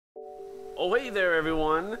Oh hey there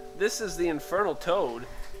everyone, this is the Infernal Toad,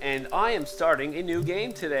 and I am starting a new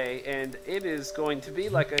game today, and it is going to be,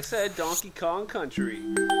 like I said, Donkey Kong Country.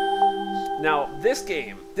 Now, this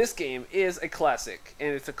game is a classic,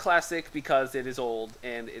 and it's a classic because it is old,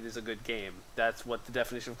 and it is a good game. That's what the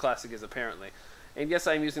definition of classic is, apparently. And yes,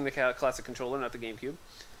 I'm using the classic controller, not the GameCube.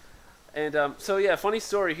 And so yeah, funny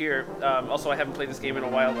story here. Also, I haven't played this game in a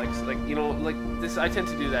while. Like you know, like this, I tend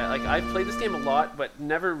to do that. Like I've played this game a lot, but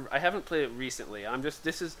I haven't played it recently.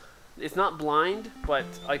 It's not blind, but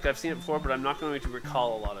like I've seen it before, but I'm not going to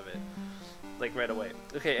recall a lot of it, like right away.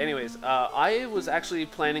 Okay, anyways, I was actually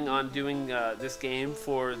planning on doing this game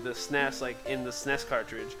for the SNES, like in the SNES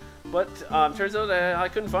cartridge, but turns out I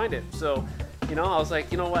couldn't find it. So, you know, I was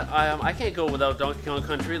like, you know what, I can't go without Donkey Kong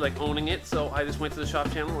Country, like, owning it, so I just went to the shop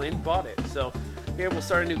channel and bought it. So, here, we'll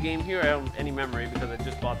start a new game here. I don't have any memory because I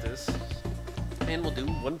just bought this. And we'll do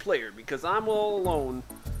one player, because I'm all alone.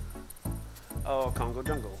 Oh, Congo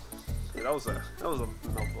Jungle. That was a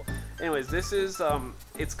mouthful. Anyways, this is,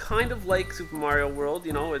 it's kind of like Super Mario World,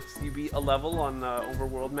 you know, you beat a level on the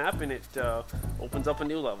overworld map, and it opens up a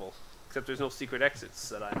new level. Except there's no secret exits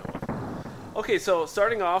that I know of. Okay, so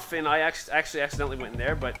starting off, and I actually accidentally went in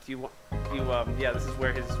there, but yeah, this is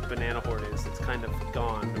where his banana horde is. It's kind of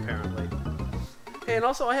gone, apparently. Hey, and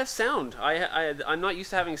also I have sound. I'm not used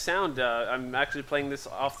to having sound. I'm actually playing this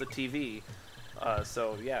off the TV.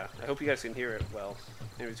 So yeah, I hope you guys can hear it well.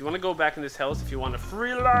 Anyways, you want to go back in this house if you want a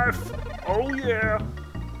free life. Oh yeah.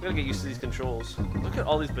 I gotta get used to these controls. Look at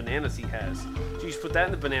all these bananas he has. Geez, put that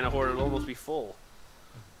in the banana horde, it'll almost be full.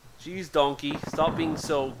 Jeez, donkey, stop being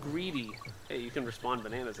so greedy. Hey, you can respawn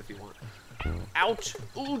bananas if you want. Ouch!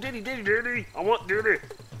 Ooh, Diddy, Diddy, Diddy! I want Diddy!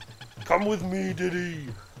 Come with me, Diddy!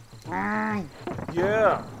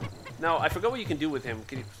 Yeah! Now, I forgot what you can do with him.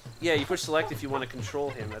 Yeah, you push select if you want to control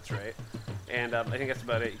him, that's right. And I think that's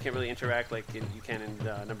about it. You can't really interact like you can in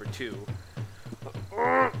number 2.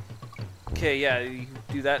 Okay, yeah, you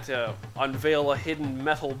do that to unveil a hidden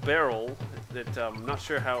metal barrel that I'm not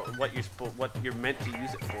sure what you're meant to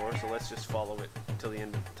use it for, so let's just follow it until the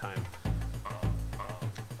end of the time.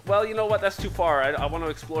 Well, you know what? That's too far. I want to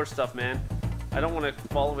explore stuff, man. I don't want to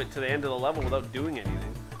follow it to the end of the level without doing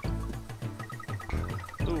anything.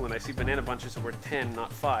 Ooh, and I see banana bunches are worth 10,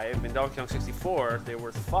 not 5. In Donkey Kong 64, they're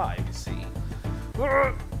worth 5, you see.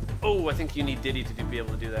 Oh, I think you need Diddy to be able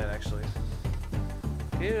to do that, actually.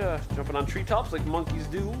 Yeah, jumping on treetops like monkeys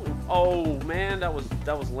do. Oh man, that was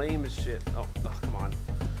lame as shit. Oh, come on.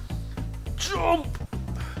 Jump!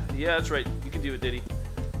 Yeah, that's right. You can do it, Diddy.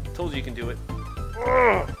 Told you you can do it.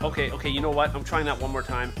 Okay, you know what? I'm trying that one more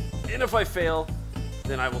time. And if I fail,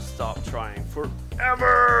 then I will stop trying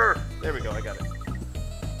forever! There we go, I got it.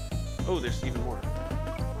 Oh, there's even more.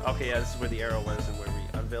 Okay, yeah, this is where the arrow was and where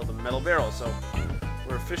we unveiled the metal barrel, so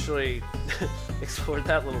we're officially explored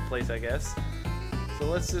that little place, I guess. So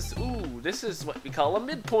let's just, ooh, this is what we call a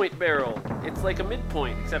midpoint barrel. It's like a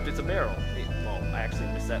midpoint, except it's a barrel. Well, I actually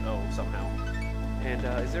missed that O somehow. And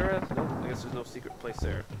is there a, nope, I guess there's no secret place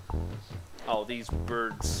there. Oh, these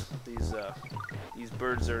birds. These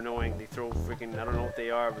birds are annoying. They throw freaking, I don't know what they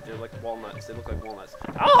are, but they're like walnuts. They look like walnuts.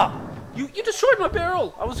 Ah! You destroyed my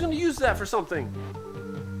barrel! I was going to use that for something.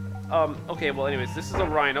 Okay, well anyways, this is a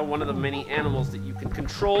rhino, one of the many animals that you can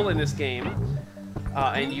control in this game.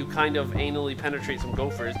 And you kind of anally penetrate some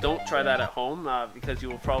gophers. Don't try that at home, because you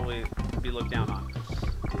will probably be looked down on.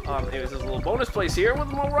 Anyways, there's a little bonus place here with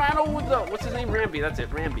a little rhino with the, what's his name? Ramby, that's it,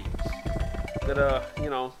 Ramby.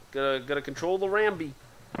 Gotta control the Ramby.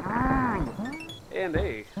 And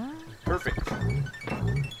hey, perfect.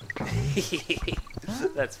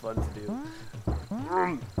 That's fun to do.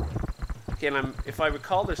 Okay, and if I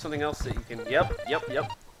recall, there's something else that you can, yep.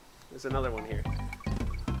 There's another one here.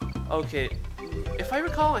 Okay, if I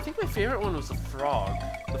recall, I think my favorite one was the frog.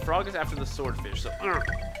 The frog is after the swordfish, so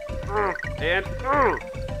and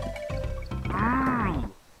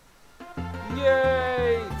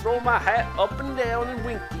yay! Throw my hat up and down and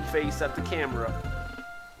winky face at the camera.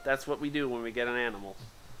 That's what we do when we get an animal.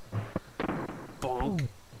 Bonk.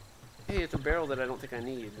 Hey, it's a barrel that I don't think I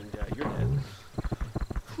need, and you're dead.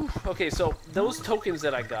 Whew. Okay, so those tokens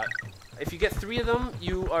that I got, if you get 3 of them,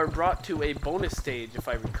 you are brought to a bonus stage, if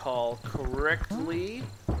I recall correctly.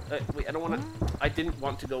 Wait, I didn't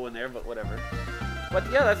want to go in there, but whatever. But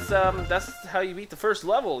yeah, that's how you beat the first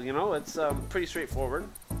level, you know, it's pretty straightforward.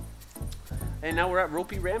 And now we're at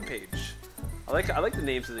Ropey Rampage. I like the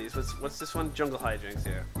names of these. What's this one? Jungle Hijinxs,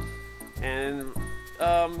 yeah. And,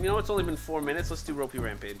 you know, it's only been 4 minutes, let's do Ropey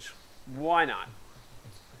Rampage. Why not?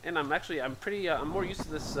 And I'm more used to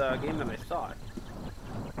this game than I thought.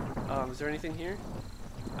 Is there anything here?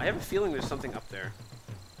 I have a feeling there's something up there.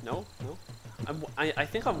 No? No? I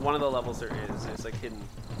think on one of the levels there is. It's like hidden.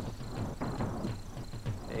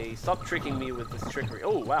 Hey, stop tricking me with this trickery.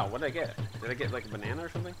 Oh, wow. What did I get? Did I get like a banana or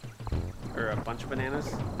something? Or a bunch of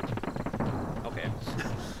bananas? Okay.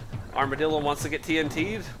 Armadillo wants to get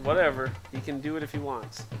TNT'd? Whatever. He can do it if he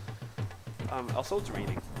wants. Also, it's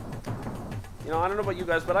raining. You know, I don't know about you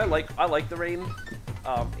guys, but I like the rain.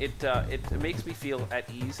 It makes me feel at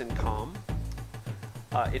ease and calm.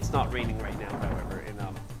 It's not raining right now, however, and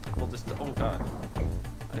we'll just. Oh God.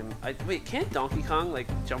 Wait, can't Donkey Kong like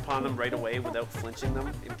jump on them right away without flinching them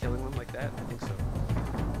and killing them like that? I think so.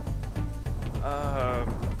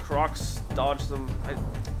 Crocs dodge them.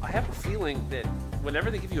 I have a feeling that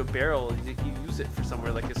whenever they give you a barrel, you use it for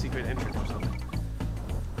somewhere like a secret entrance or something.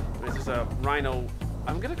 There's a rhino.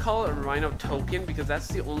 I'm gonna call it a rhino token because that's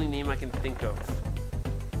the only name I can think of.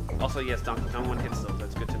 Also, yes, Donkey Kong 1 hits those.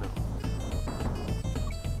 That's good to know.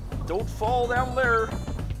 Don't fall down there.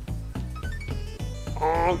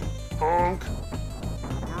 Honk, honk.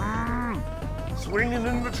 Swinging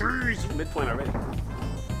in the trees. Midpoint already.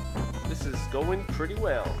 This is going pretty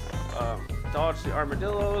well. Dodge the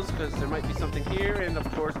armadillos because there might be something here, and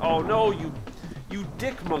of course, oh no, you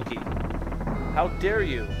dick monkey! How dare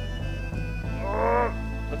you?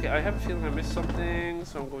 Okay, I have a feeling I missed something,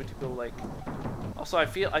 so I'm going to go like. Also, I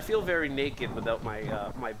feel very naked without my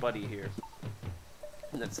my buddy here.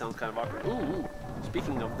 And that sounds kind of awkward. Ooh,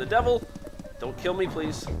 speaking of the devil, don't kill me,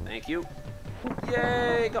 please. Thank you.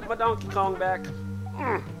 Yay! Got my Donkey Kong back.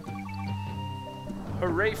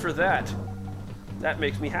 Hooray for that! That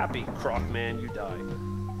makes me happy. Croc man, you die.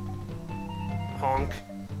 Honk.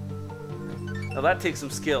 Now that takes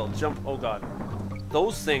some skill. Jump. Oh God.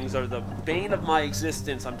 Those things are the bane of my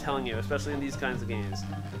existence, I'm telling you, especially in these kinds of games.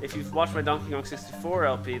 If you've watched my Donkey Kong 64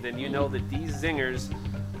 LP, then you know that these zingers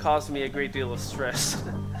caused me a great deal of stress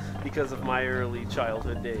because of my early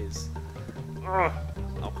childhood days. Ugh.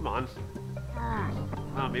 Oh, come on.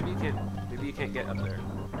 Oh, maybe you can't get up there.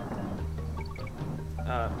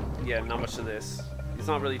 Yeah, not much to this. It's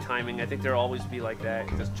not really timing. I think there'll always be like that.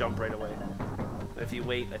 You just jump right away. If you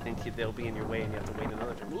wait, I think they'll be in your way and you have to wait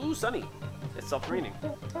another turn. Ooh, sunny! It stopped raining.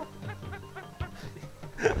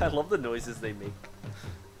 I love the noises they make.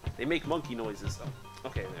 They make monkey noises, though.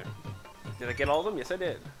 Okay, there. Did I get all of them? Yes, I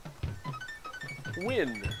did.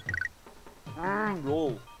 Win!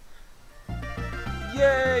 Roll.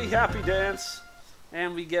 Yay! Happy dance!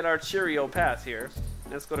 And we get our Cheerio path here.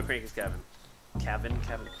 Let's go to Cranky's cabin. Cabin.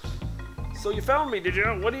 So you found me, did you?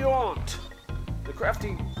 What do you want? The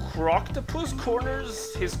crafty Croctopus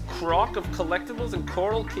corners his crock of collectibles and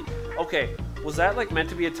coral key. Okay, was that like meant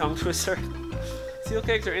to be a tongue twister? Seal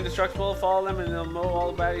cakes are indestructible. Follow them and they'll mow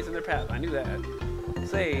all the baddies in their path. I knew that.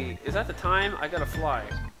 Say, is that the time? I gotta fly.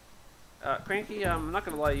 Cranky, I'm not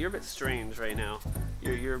gonna lie, you're a bit strange right now.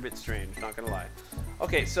 You're a bit strange, not gonna lie.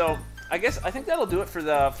 Okay, so I think that'll do it for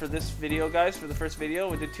this video, guys. For the first video,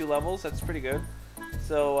 we did 2 levels. That's pretty good.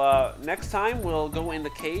 So next time we'll go in the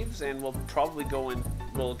caves and we'll probably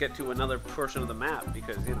we'll get to another portion of the map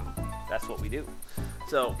because you know that's what we do.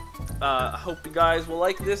 So I hope you guys will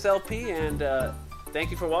like this LP and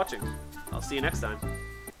thank you for watching. I'll see you next time.